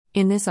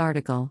In this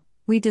article,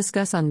 we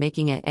discuss on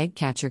making an egg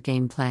catcher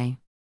gameplay.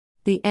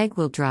 The egg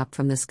will drop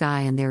from the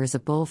sky and there is a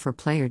bowl for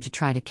player to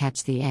try to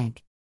catch the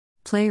egg.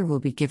 Player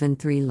will be given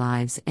 3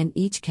 lives and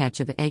each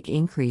catch of egg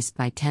increased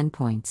by 10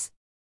 points.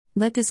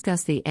 Let's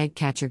discuss the egg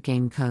catcher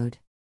game code.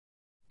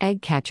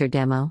 Egg catcher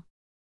demo.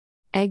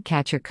 Egg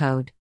catcher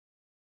code.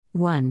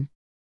 1.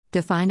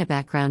 Define a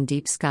background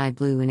deep sky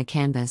blue in a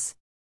canvas.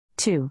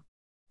 2.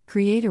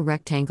 Create a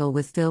rectangle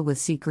with fill with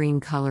sea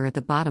green color at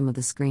the bottom of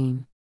the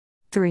screen.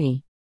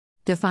 3.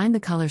 Define the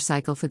color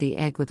cycle for the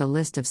egg with a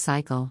list of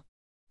cycle.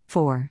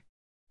 4.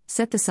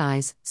 Set the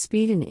size,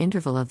 speed and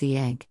interval of the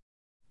egg.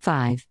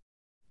 5.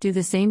 Do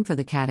the same for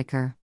the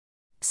catcher.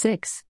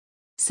 6.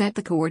 Set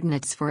the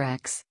coordinates for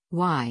x,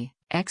 y,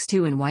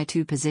 x2 and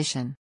y2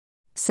 position.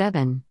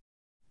 7.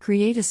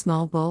 Create a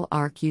small bowl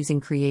arc using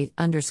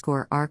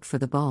create_arc for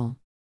the bowl.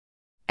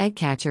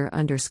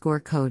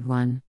 Eggcatcher_code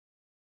 1.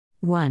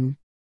 1.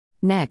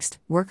 Next,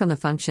 work on the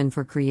function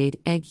for create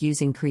egg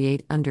using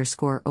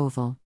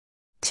create_oval.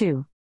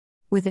 2.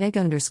 With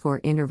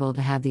egg_interval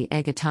to have the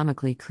egg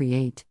atomically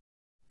create.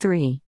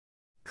 3.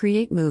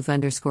 Create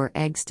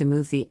move_eggs to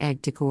move the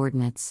egg to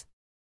coordinates.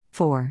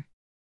 4.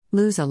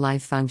 Lose a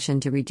life function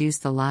to reduce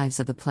the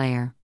lives of the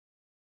player.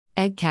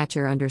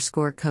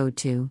 Eggcatcher_code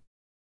 2.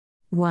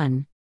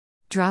 1.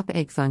 Drop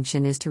egg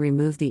function is to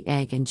remove the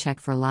egg and check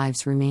for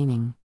lives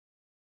remaining.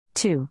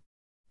 2.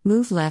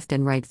 Move left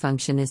and right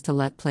function is to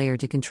let player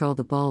to control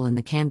the bowl in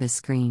the canvas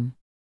screen.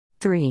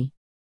 3.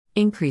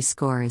 Increase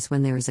score is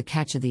when there is a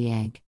catch of the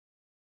egg.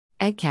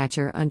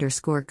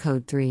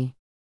 Eggcatcher_code 3.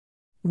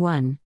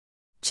 1.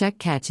 Check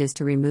catch is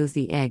to remove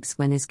the eggs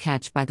when is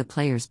catched by the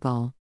player's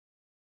bowl.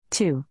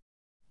 2.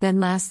 Then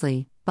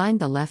lastly,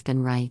 bind the left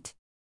and right.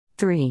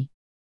 3.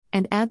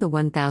 And add the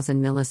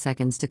 1000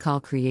 milliseconds to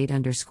call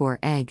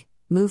create_egg,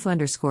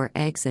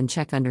 move_eggs and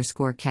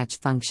check_catch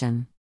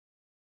function.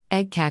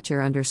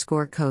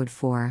 Eggcatcher_code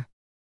 4.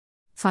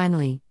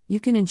 Finally, you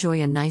can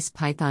enjoy a nice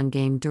Python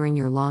game during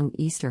your long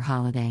Easter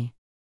holiday.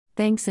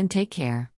 Thanks and take care.